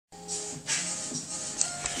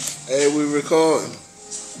Hey, we recording.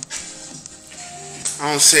 I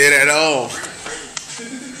don't say it at all.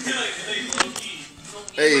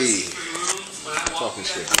 Hey. Talking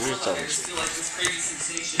shit. We're talking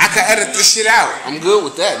shit. I can edit this shit out. I'm good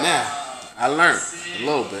with that now. I learned a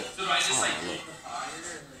little bit.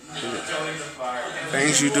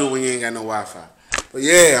 Things you do when you ain't got no Wi-Fi. But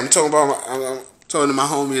yeah, I'm talking about. I'm talking to my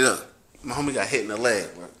homie. Look, my homie got hit in the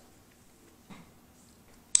leg. Bro.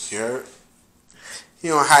 You heard? He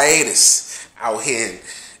on hiatus out here,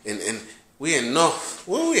 and we in North.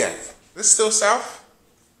 Where we at? This still South?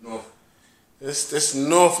 North. This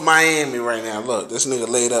North Miami right now. Look, this nigga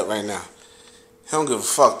laid up right now. He don't give a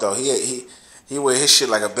fuck though. He wear his shit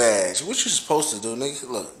like a badge. What you supposed to do, nigga?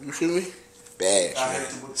 Look, you feel me? Badge.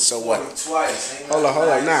 So what? Twice. Hold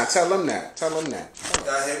on. Nah, tell him that.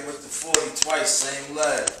 Got hit with the 40 twice, same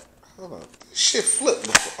leg. Hold on. Shit flipped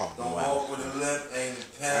before. Oh, don't walk with a limp, ain't a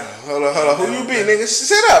pimp. Hold on. Who you be, nigga?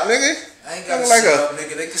 Sit up, nigga. I ain't gotta sit up,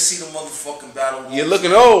 nigga. They can see the motherfucking battle. You're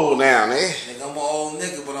looking old now, nigga. Nigga, I'm an old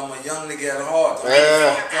nigga, but I'm a young nigga at heart.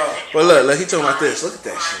 But look, he talking about this. Look at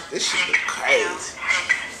that shit. This shit look crazy.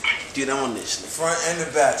 Get on this, nigga. Front and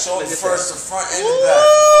the back. Show the first, the front and the back.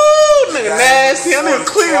 Ooh, nigga nasty. I'm nigga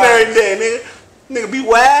cleaning every day, nigga. Nigga be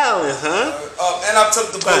wildin', huh? And I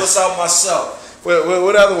took the bullets out myself. What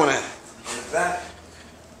other one at? In the back.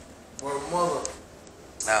 Where mother?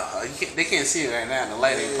 Oh, they can't see it right now. The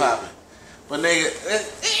light ain't popping. But nigga,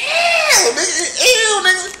 ew,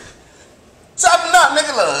 nigga. Toughen up,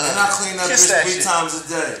 nigga. Look. And I clean up this 3 times a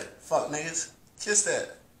day. Fuck, niggas. Kiss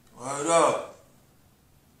that. Word up.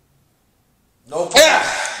 No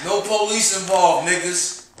police involved,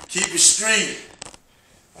 niggas. Keep it street.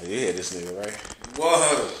 Oh, you hear this nigga, right?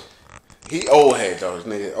 Word. He old head though, this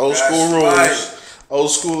nigga. Old school rules. Right. Old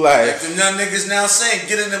school life. Like them young niggas now saying,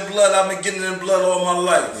 get it in blood. I've been getting it in blood all my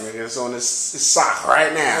life. Nigga, it's on this sock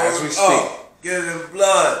right now as we speak. Oh, get it in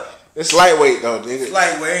blood. It's lightweight though, nigga.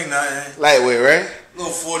 Lightweight ain't nothing. Lightweight, right?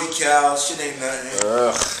 Little 40 cal, shit ain't nothing.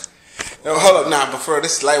 Ugh. No, hold up, nah, before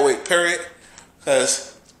this is lightweight period,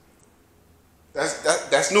 cause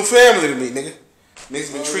that's new family to me, nigga.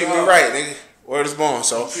 Niggas been treating me right, nigga. Word is born,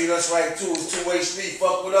 so. Treat us right too. It's 2-way street.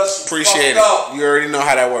 Fuck with us. Appreciate it. You already know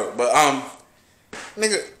how that work, but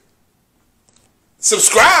nigga,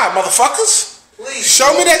 subscribe, motherfuckers. Please.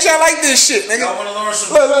 Show me that y'all like this shit, nigga. Y'all wanna learn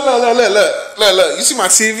some. Look. You see my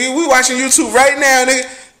TV? We watching YouTube right now, nigga.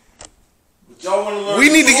 Y'all wanna learn. We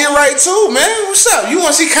need to get right too, man. What's up? You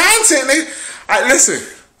wanna see content, nigga? Listen.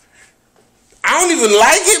 I don't even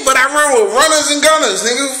like it, but I run with runners and gunners,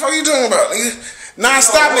 nigga. What the fuck you talking about, nigga?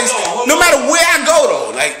 Non-stop, niggas. No matter where I go,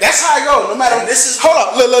 though, like that's how I go. No matter. Hold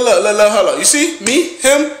up, look. Hold up. You see me,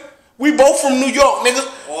 him? We both from New York, nigga.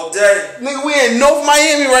 All day. Nigga, we in North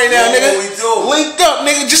Miami right now, nigga. What we do? Linked up,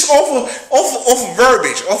 nigga, just off of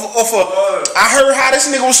verbiage. Off of I heard how this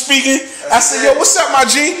nigga was speaking. I said, yo, what's up, my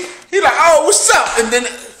G? He like, oh, what's up? And then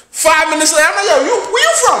 5 minutes later, I'm like, yo, where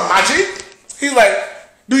you from, my G? He's like,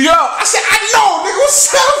 New York. I said, I know, nigga. What's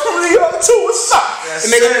up? I'm from New York too. What's up? And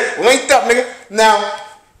nigga, linked up, nigga. Now,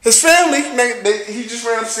 his family, nigga, he just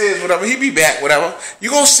ran upstairs, whatever. He be back, whatever. You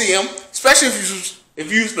gonna see him, especially if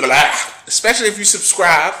you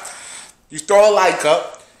subscribe, you throw a like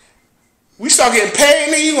up. We start getting paid,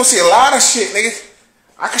 nigga. You gonna see a lot of shit, nigga.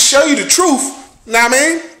 I can show you the truth. Know what I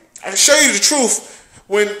mean? I can show you the truth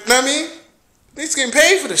when, know what I mean? Niggas getting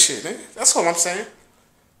paid for this shit, nigga. That's what I'm saying.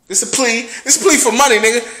 This a plea. This a plea for money,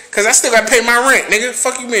 nigga. Cause I still gotta pay my rent, nigga.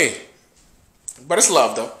 Fuck you, man. But it's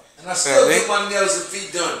love, though. And I still get my nails and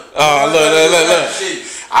feet done. Oh, look.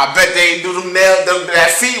 I bet they ain't do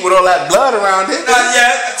that feet with all that blood around it. Not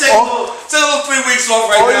yet. Take a little 3 weeks off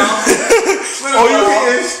right now. All you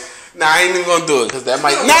hear is, nah, I ain't even gonna do it, cause that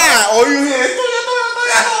might, all you hear is,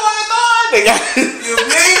 you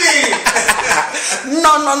mean it.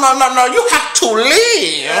 No, you have to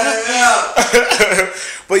leave. Yeah.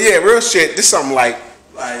 But yeah, real shit, this something like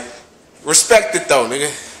respect it though, nigga.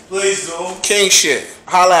 Please do. King shit.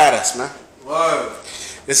 Holla at us, man. Word.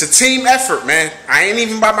 It's a team effort, man. I ain't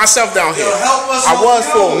even by myself down here. Yo, help us. I was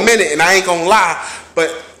for a minute, and I ain't gonna lie, but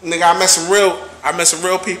nigga, I met some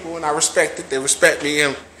real people, and I respect it. They respect me,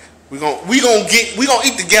 and we gonna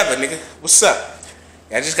eat together, nigga. What's up?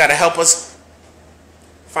 Y'all just gotta help us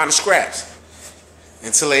find the scraps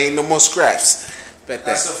until there ain't no more scraps. Bet that.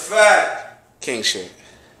 That's a fact. King shit.